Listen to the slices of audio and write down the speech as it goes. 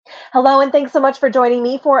Hello, and thanks so much for joining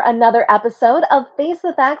me for another episode of Face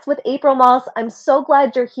the Facts with April Moss. I'm so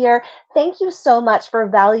glad you're here. Thank you so much for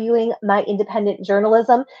valuing my independent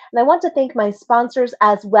journalism. And I want to thank my sponsors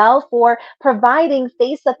as well for providing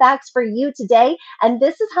Face the Facts for you today. And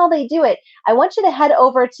this is how they do it. I want you to head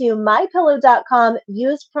over to mypillow.com,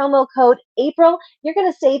 use promo code April. You're going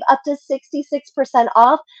to save up to 66%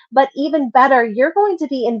 off. But even better, you're going to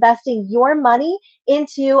be investing your money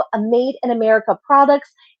into a Made in America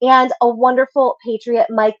products and a wonderful patriot,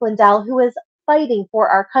 Mike Lindell, who is fighting for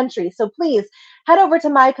our country. So please head over to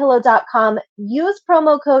mypillow.com, use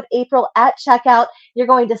promo code April at checkout. You're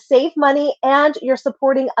going to save money and you're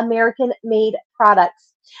supporting American made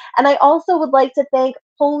products. And I also would like to thank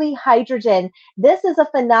Holy Hydrogen. This is a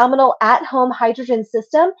phenomenal at-home hydrogen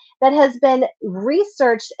system that has been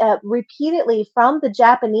researched repeatedly from the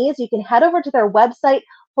Japanese. You can head over to their website,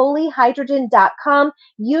 holyhydrogen.com.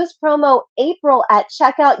 Use promo April at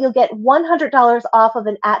checkout. You'll get $100 off of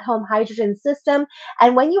an at-home hydrogen system.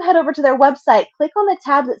 And when you head over to their website, click on the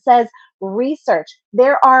tab that says research.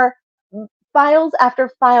 There are files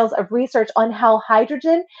after files of research on how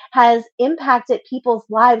hydrogen has impacted people's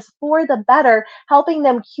lives for the better, helping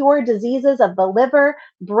them cure diseases of the liver,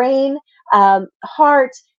 brain,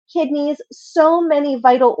 heart, kidneys, so many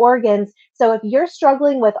vital organs. So if you're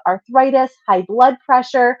struggling with arthritis, high blood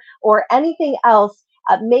pressure, or anything else,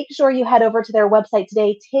 make sure you head over to their website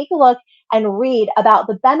today, take a look, and read about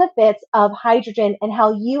the benefits of hydrogen and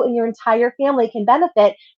how you and your entire family can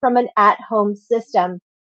benefit from an at-home system.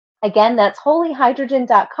 Again, that's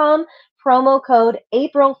holyhydrogen.com, promo code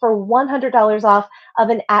April for $100 off of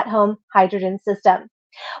an at-home hydrogen system.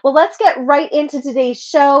 Well, let's get right into today's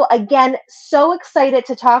show. Again, so excited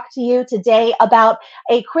to talk to you today about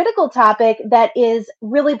a critical topic that is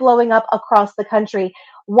really blowing up across the country.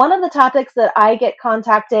 One of the topics that I get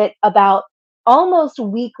contacted about almost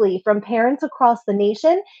weekly from parents across the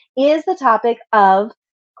nation is the topic of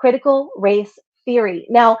critical race theory.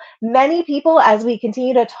 Now, many people, as we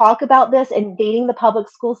continue to talk about this and dating the public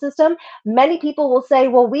school system, many people will say,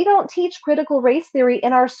 well, we don't teach critical race theory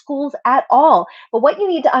in our schools at all. But what you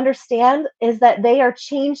need to understand is that they are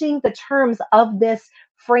changing the terms of this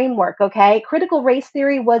framework, okay? Critical race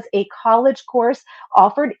theory was a college course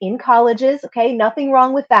offered in colleges, okay? Nothing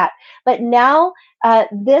wrong with that. But now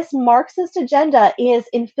this Marxist agenda is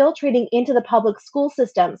infiltrating into the public school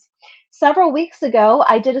systems. Several weeks ago,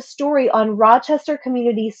 I did a story on Rochester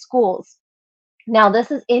Community Schools. Now,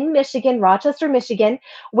 this is in Michigan, Rochester, Michigan,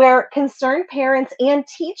 where concerned parents and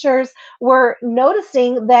teachers were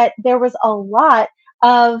noticing that there was a lot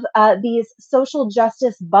of these social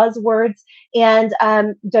justice buzzwords and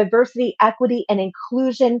diversity, equity, and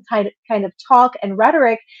inclusion kind of talk and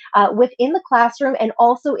rhetoric within the classroom and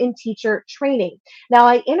also in teacher training. Now,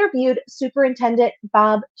 I interviewed Superintendent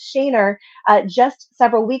Bob Shaner just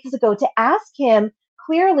several weeks ago to ask him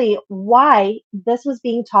clearly why this was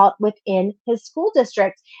being taught within his school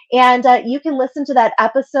district. And you can listen to that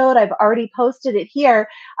episode. I've already posted it here.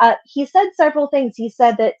 He said several things. He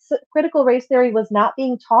said that critical race theory was not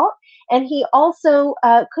being taught, and he also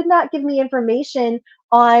could not give me information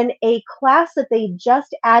on a class that they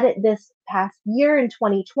just added this past year in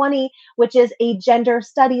 2020, which is a gender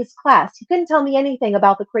studies class. He couldn't tell me anything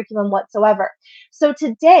about the curriculum whatsoever. So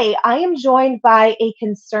today I am joined by a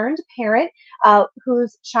concerned parent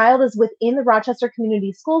whose child is within the Rochester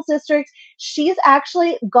Community Schools District. She's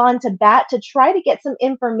actually gone to bat to try to get some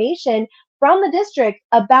information from the district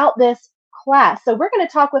about this class. So we're going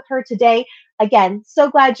to talk with her today. Again, so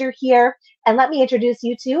glad you're here. And let me introduce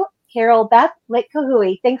you to Carol Beth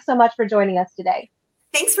Litt-Cahoui. Thanks so much for joining us today.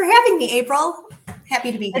 Thanks for having me, April.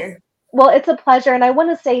 Happy to be here. Well, it's a pleasure. And I want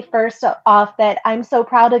to say first off that I'm so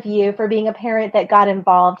proud of you for being a parent that got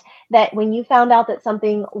involved, that when you found out that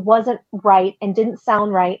something wasn't right and didn't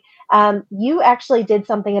sound right, you actually did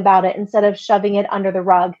something about it instead of shoving it under the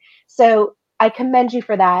rug. So I commend you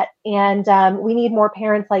for that. And we need more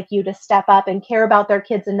parents like you to step up and care about their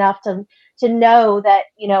kids enough to know that,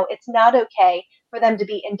 you know, it's not okay for them to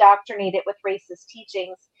be indoctrinated with racist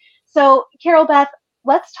teachings. So, Carol Beth,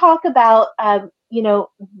 let's talk about,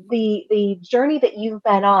 the journey that you've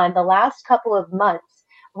been on the last couple of months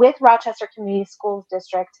with Rochester Community Schools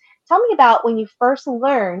District. Tell me about when you first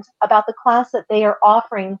learned about the class that they are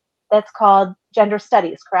offering that's called Gender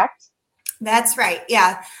Studies, correct? That's right.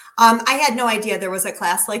 Yeah. I had no idea there was a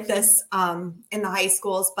class like this in the high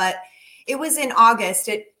schools, but it was in August.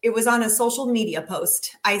 It was on a social media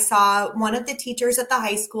post. I saw one of the teachers at the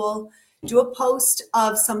high school do a post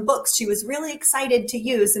of some books she was really excited to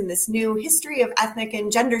use in this new History of Ethnic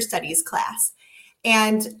and Gender Studies class.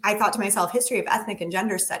 And I thought to myself, History of Ethnic and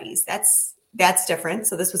Gender Studies, that's that's different.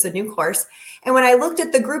 So this was a new course. And when I looked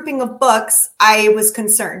at the grouping of books, I was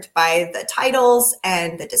concerned by the titles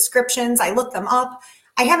and the descriptions. I looked them up.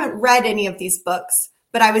 I haven't read any of these books,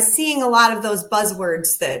 but I was seeing a lot of those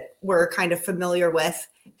buzzwords that we're kind of familiar with.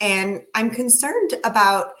 And I'm concerned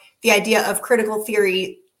about the idea of critical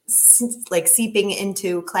theory like seeping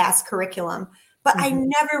into class curriculum. But I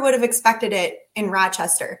never would have expected it in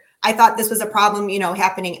Rochester. I thought this was a problem,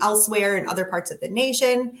 happening elsewhere in other parts of the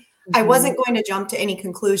nation. I wasn't going to jump to any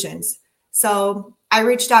conclusions. So I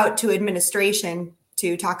reached out to administration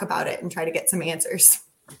to talk about it and try to get some answers.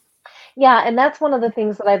 Yeah, and that's one of the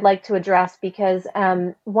things that I'd like to address because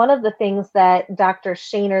one of the things that Dr.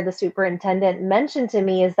 Shaner, the superintendent, mentioned to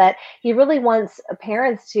me is that he really wants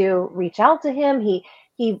parents to reach out to him.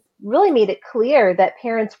 He really made it clear that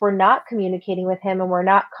parents were not communicating with him and were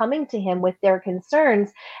not coming to him with their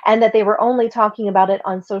concerns, and that they were only talking about it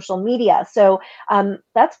on social media. So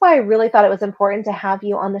that's why I really thought it was important to have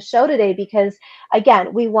you on the show today, because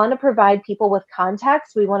again, we want to provide people with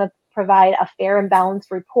context. We want to provide a fair and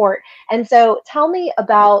balanced report. And so tell me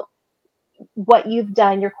about what you've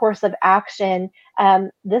done, your course of action.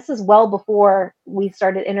 This is well before we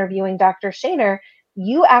started interviewing Dr. Shaner.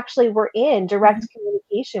 You actually were in direct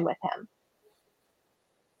communication with him.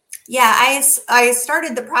 Yeah, I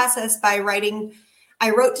started the process by writing.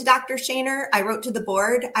 I wrote to Dr. Shaner. I wrote to the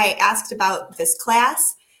board. I asked about this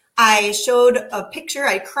class. I showed a picture.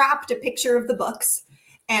 I cropped a picture of the books,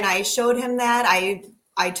 and I showed him that.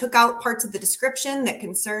 I took out parts of the description that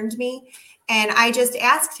concerned me. And I just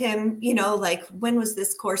asked him, like, when was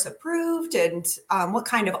this course approved and what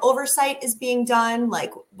kind of oversight is being done?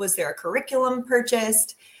 Like, was there a curriculum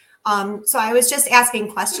purchased? So I was just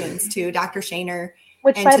asking questions to Dr. Shaner.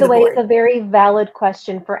 Which, by the way, is a very valid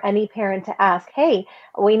question for any parent to ask. Hey,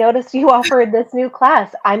 we noticed you offered this new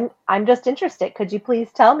class. I'm just interested. Could you please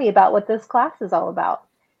tell me about what this class is all about?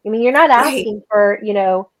 I mean, you're not asking for,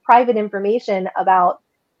 private information about,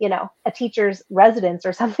 a teacher's residence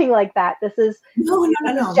or something like that. This is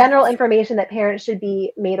general information that parents should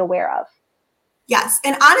be made aware of. Yes.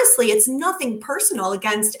 And honestly, it's nothing personal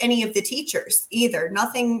against any of the teachers either.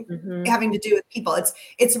 Nothing having to do with people.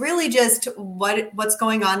 It's really just what's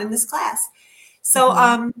going on in this class. So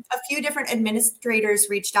a few different administrators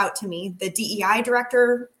reached out to me. The DEI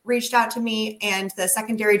director reached out to me, and the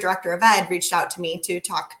secondary director of ed reached out to me to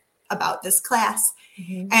talk about this class.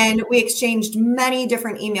 And we exchanged many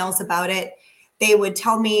different emails about it. They would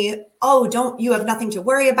tell me, oh, you have nothing to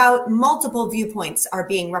worry about. Multiple viewpoints are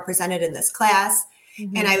being represented in this class.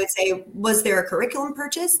 And I would say, was there a curriculum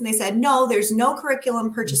purchase? And they said, no, there's no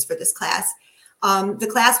curriculum purchase for this class. The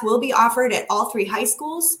class will be offered at all 3 high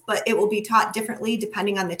schools, but it will be taught differently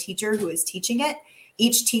depending on the teacher who is teaching it.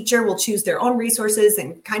 Each teacher will choose their own resources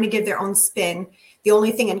and kind of give their own spin. The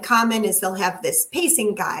only thing in common is they'll have this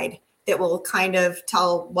pacing guide that will kind of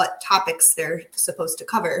tell what topics they're supposed to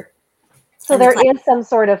cover. So there is some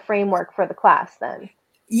sort of framework for the class then?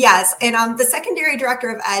 Yes. And the secondary director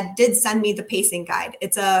of ed did send me the pacing guide.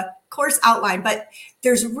 It's a course outline, but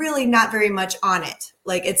there's really not very much on it.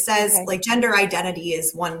 Like it says, like gender identity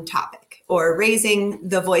is one topic, or raising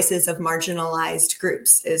the voices of marginalized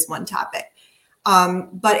groups is one topic.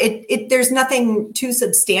 But there's nothing too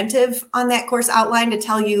substantive on that course outline to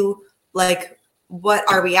tell you, like, what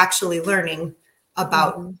are we actually learning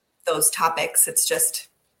about those topics. It's just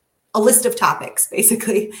a list of topics,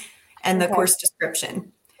 basically, and the course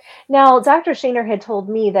description. Now, Dr. Shaner had told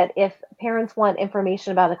me that if parents want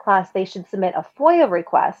information about a class, they should submit a FOIA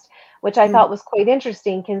request, which I thought was quite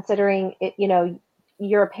interesting, considering it,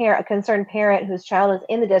 you're a concerned parent whose child is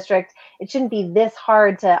in the district. It shouldn't be this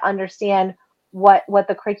hard to understand what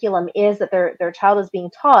the curriculum is that their child is being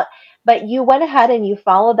taught. But you went ahead and you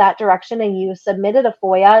followed that direction and you submitted a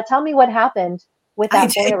FOIA. Tell me what happened with that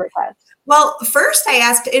FOIA request. Well, first I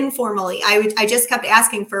asked informally. I just kept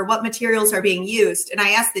asking for what materials are being used. And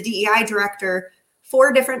I asked the DEI director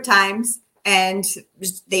 4 different times, and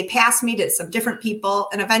they passed me to some different people.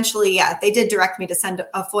 And eventually, they did direct me to send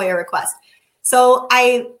a FOIA request. So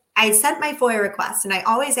I sent my FOIA request, and I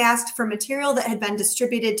always asked for material that had been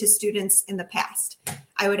distributed to students in the past.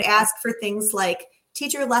 I would ask for things like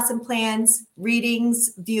teacher lesson plans,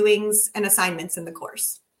 readings, viewings, and assignments in the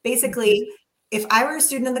course. Basically, if I were a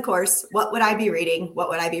student in the course, what would I be reading? What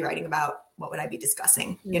would I be writing about? What would I be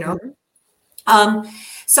discussing?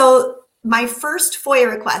 So my first FOIA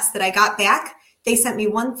request that I got back, they sent me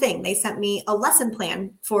one thing. They sent me a lesson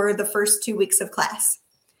plan for the first 2 weeks of class.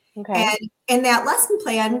 And in that lesson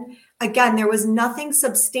plan, again, there was nothing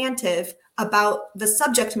substantive about the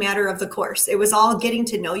subject matter of the course. It was all getting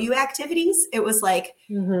to know you activities. It was like,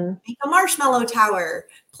 make a marshmallow tower,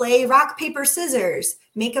 play rock, paper, scissors,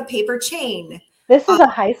 make a paper chain. This is a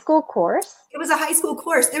high school course? It was a high school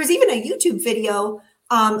course. There was even a YouTube video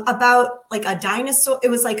about like a dinosaur. It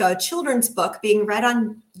was like a children's book being read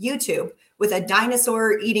on YouTube with a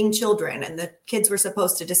dinosaur eating children. And the kids were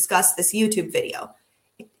supposed to discuss this YouTube video.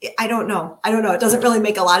 I don't know. It doesn't really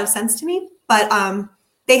make a lot of sense to me, but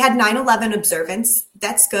they had 9/11 observance.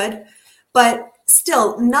 That's good. But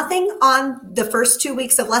still, nothing on the first 2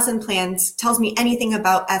 weeks of lesson plans tells me anything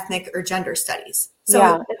about ethnic or gender studies. So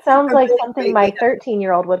yeah, it sounds like something my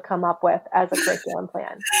 13-year-old would come up with as a curriculum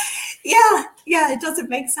plan. Yeah, it doesn't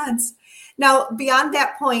make sense. Now, beyond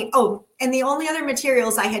that point, and the only other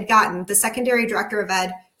materials I had gotten, the secondary director of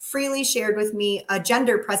ed freely shared with me a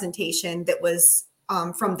gender presentation that was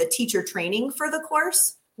from the teacher training for the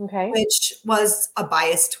course, which was a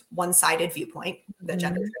biased, one-sided viewpoint, the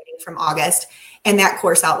gender training from August, and that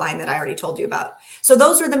course outline that I already told you about. So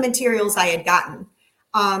those were the materials I had gotten.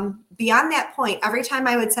 Beyond that point, every time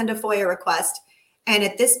I would send a FOIA request, and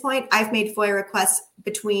at this point, I've made FOIA requests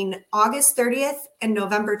between August 30th and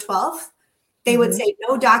November 12th, they would say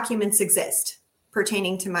no documents exist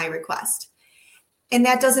pertaining to my request. And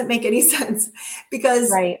that doesn't make any sense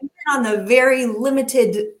because on the very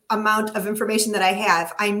limited amount of information that I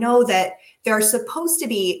have, I know that there are supposed to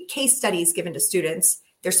be case studies given to students.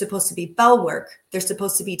 There's supposed to be bell work. There's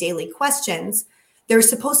supposed to be daily questions. There's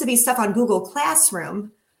supposed to be stuff on Google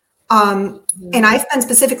Classroom. And I've been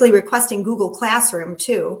specifically requesting Google Classroom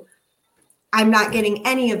too. I'm not getting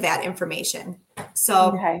any of that information.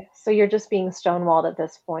 So, so you're just being stonewalled at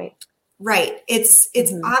this point. Right. It's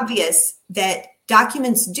obvious that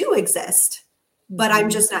documents do exist, but I'm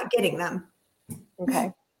just not getting them.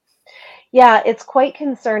 Yeah, it's quite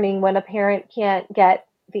concerning when a parent can't get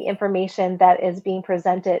the information that is being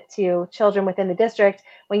presented to children within the district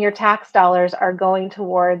when your tax dollars are going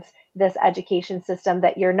towards this education system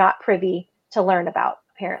that you're not privy to learn about,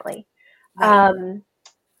 apparently.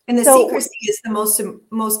 And the secrecy is the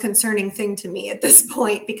most concerning thing to me at this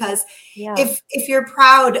point, because if you're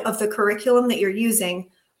proud of the curriculum that you're using,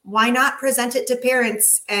 why not present it to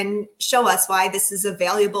parents and show us why this is a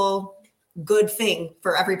valuable, good thing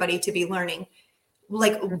for everybody to be learning?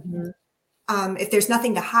 Like, if there's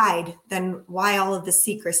nothing to hide, then why all of the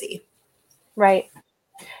secrecy? Right.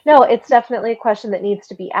 No, it's definitely a question that needs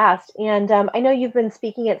to be asked. And I know you've been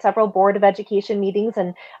speaking at several Board of Education meetings,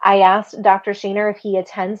 and I asked Dr. Shaner if he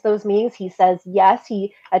attends those meetings. He says yes,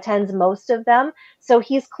 he attends most of them. So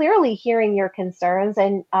he's clearly hearing your concerns,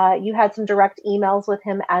 and you had some direct emails with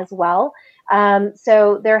him as well.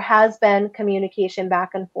 So there has been communication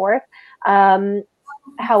back and forth.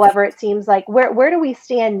 However, it seems like where do we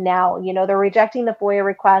stand now? You know, they're rejecting the FOIA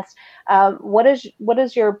request. What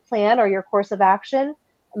is your plan or your course of action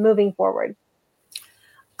moving forward?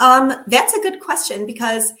 That's a good question,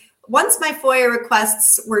 because once my FOIA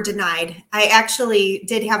requests were denied, I actually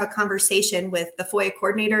did have a conversation with the FOIA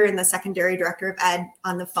coordinator and the secondary director of ed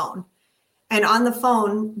on the phone. And on the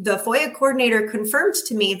phone, the FOIA coordinator confirmed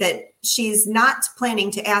to me that she's not planning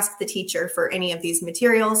to ask the teacher for any of these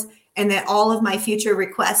materials, and that all of my future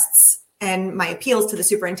requests and my appeals to the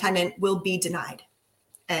superintendent will be denied.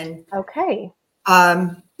 And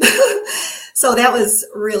so that was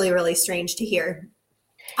really, really strange to hear.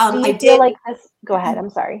 Do you feel like this? Go ahead. I'm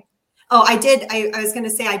sorry. Oh, I did. I was going to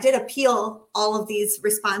say I did appeal all of these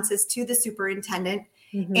responses to the superintendent.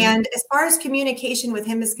 And as far as communication with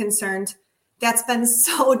him is concerned, that's been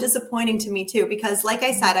so disappointing to me too, because like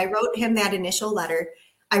I said, I wrote him that initial letter.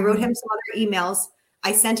 I wrote him some other emails.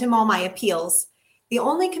 I sent him all my appeals. The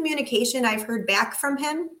only communication I've heard back from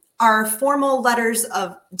him are formal letters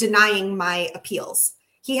of denying my appeals.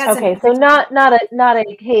 He hasn't. So not a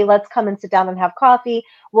hey, let's come and sit down and have coffee.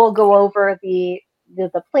 We'll go over the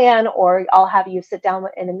plan, or I'll have you sit down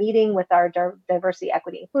in a meeting with our diversity,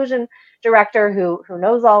 equity, inclusion director who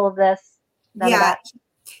knows all of this. None of that.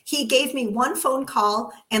 He gave me one phone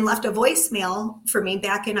call and left a voicemail for me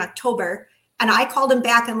back in October. And I called him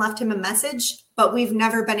back and left him a message, but we've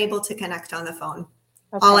never been able to connect on the phone.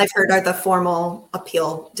 All I've heard are the formal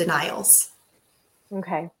appeal denials.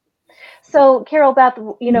 So, Carol Beth,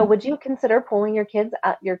 would you consider pulling your kids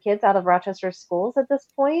out of Rochester schools at this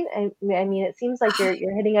point? I mean, it seems like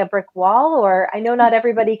you're hitting a brick wall. Or I know not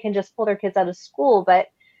everybody can just pull their kids out of school, but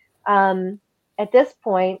at this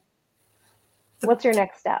point, what's your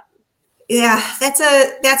next step? Yeah, that's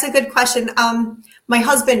a good question. My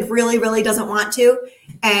husband really, really doesn't want to,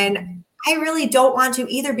 and I really don't want to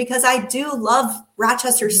either, because I do love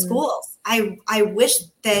Rochester schools. I wish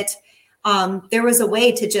that there was a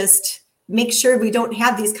way to just make sure we don't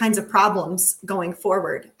have these kinds of problems going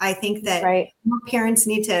forward. I think that Right. more parents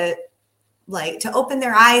need to open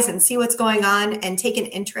their eyes and see what's going on and take an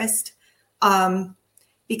interest,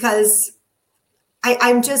 because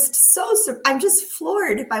I'm just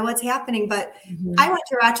floored by what's happening. But Mhm. I went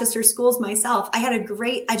to Rochester schools myself. I had a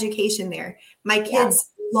great education there. My Yeah.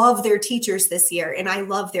 kids love their teachers this year, and I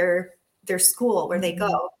love their school where they Mhm.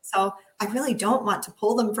 go. So I really don't want to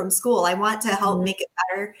pull them from school. I want to help Mhm. make it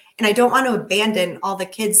better, and I don't want to abandon all the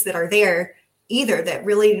kids that are there either that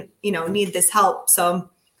really, need this help. So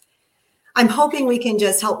I'm hoping we can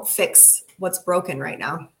just help fix what's broken right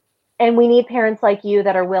now. And we need parents like you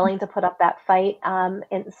that are willing to put up that fight. And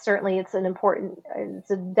certainly it's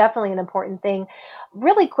definitely an important thing.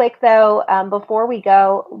 Really quick though, before we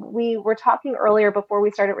go, we were talking earlier before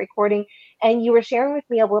we started recording, and you were sharing with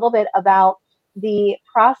me a little bit about the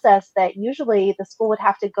process that usually the school would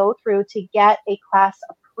have to go through to get a class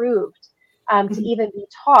approved, to Mhm. even be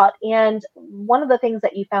taught. And one of the things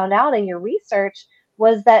that you found out in your research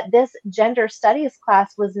was that this gender studies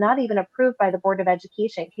class was not even approved by the Board of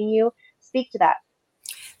Education. Can you speak to that?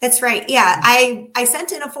 That's right. Yeah. I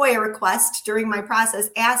sent in a FOIA request during my process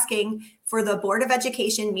asking for the Board of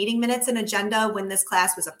Education meeting minutes and agenda when this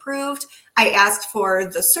class was approved. I asked for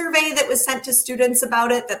the survey that was sent to students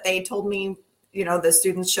about it, that they told me, the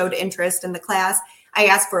students showed interest in the class. I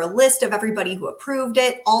asked for a list of everybody who approved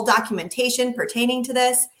it, all documentation pertaining to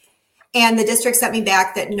this. And the district sent me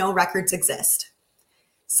back that no records exist.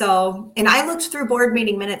 So, and I looked through board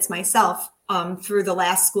meeting minutes myself, through the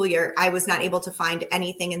last school year. I was not able to find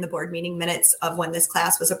anything in the board meeting minutes of when this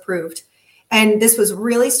class was approved. And this was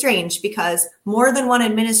really strange because more than one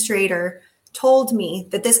administrator told me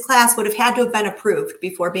that this class would have had to have been approved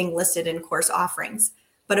before being listed in course offerings.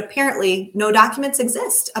 But apparently, no documents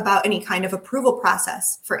exist about any kind of approval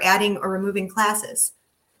process for adding or removing classes.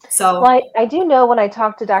 So, Well, I do know when I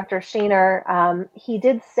talked to Dr. Shaner, he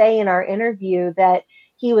did say in our interview that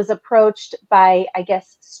he was approached by, I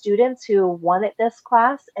guess, students who wanted this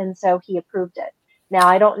class, and so he approved it. Now,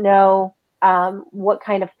 I don't know what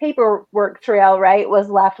kind of paperwork trail, right, was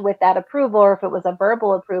left with that approval, or if it was a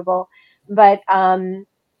verbal approval, but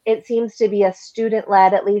it seems to be a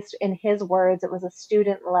student-led, at least in his words, it was a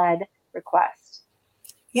student-led request.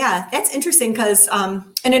 yeah, that's interesting because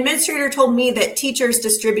an administrator told me that teachers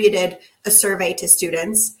distributed a survey to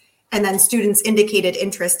students and then students indicated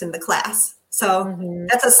interest in the class. So Hmm.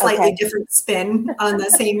 that's a slightly Okay. different spin on the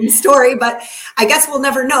same story, but I guess we'll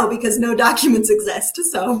never know because no documents exist.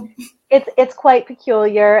 So, It's quite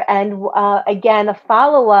peculiar, and again, a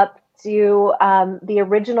follow up to the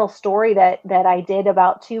original story that I did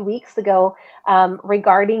about 2 weeks ago,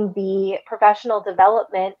 regarding the professional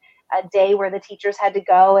development day where the teachers had to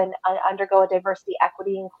go and undergo a diversity,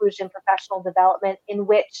 equity, inclusion professional development, in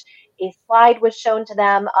which a slide was shown to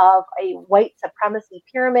them of a white supremacy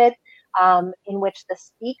pyramid, in which the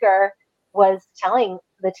speaker was telling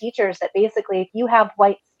the teachers that basically, if you have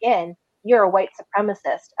white skin, you're a white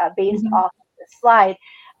supremacist, based mhm. off of this slide.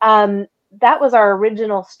 That was our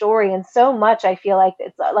original story, and so much I feel like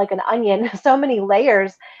it's like an onion. So many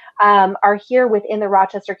layers are here within the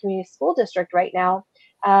Rochester Community School District right now.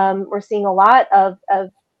 We're seeing a lot of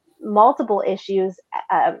multiple issues,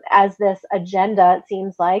 as this agenda, it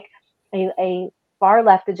seems like a far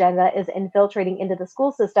left agenda, is infiltrating into the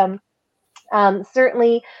school system.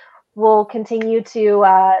 Certainly, we'll continue to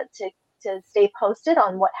stay posted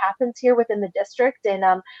on what happens here within the district,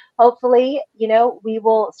 and hopefully, we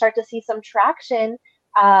will start to see some traction,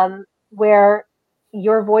 where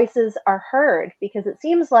your voices are heard, because it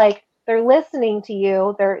seems like they're listening to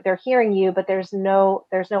you, they're hearing you, but there's no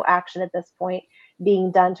action at this point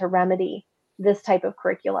being done to remedy this type of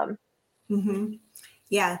curriculum. Mhm.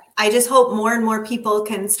 Yeah, I just hope more and more people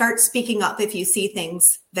can start speaking up if you see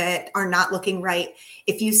things that are not looking right.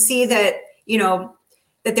 If you see that,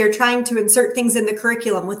 that they're trying to insert things in the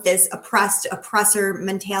curriculum with this oppressor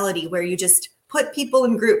mentality where you just put people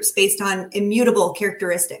in groups based on immutable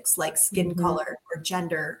characteristics like skin Hmm. color or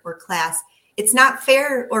gender or class. It's not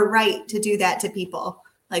fair or right to do that to people.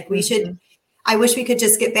 Like Hmm. I wish we could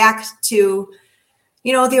just get back to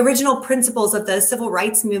the original principles of the civil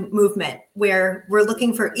rights movement, where we're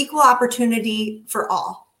looking for equal opportunity for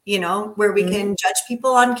all, where we can judge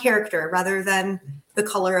people on character rather than the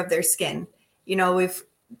color of their skin. We've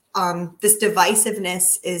this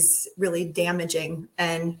divisiveness is really damaging,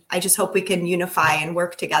 and I just hope we can unify and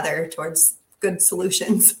work together towards good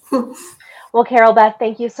solutions. Well, Carol Beth,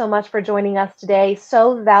 thank you so much for joining us today.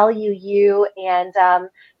 So value you, and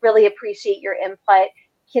really appreciate your input.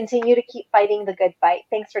 Continue to keep fighting the good fight.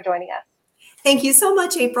 Thanks for joining us. Thank you so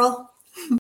much, April.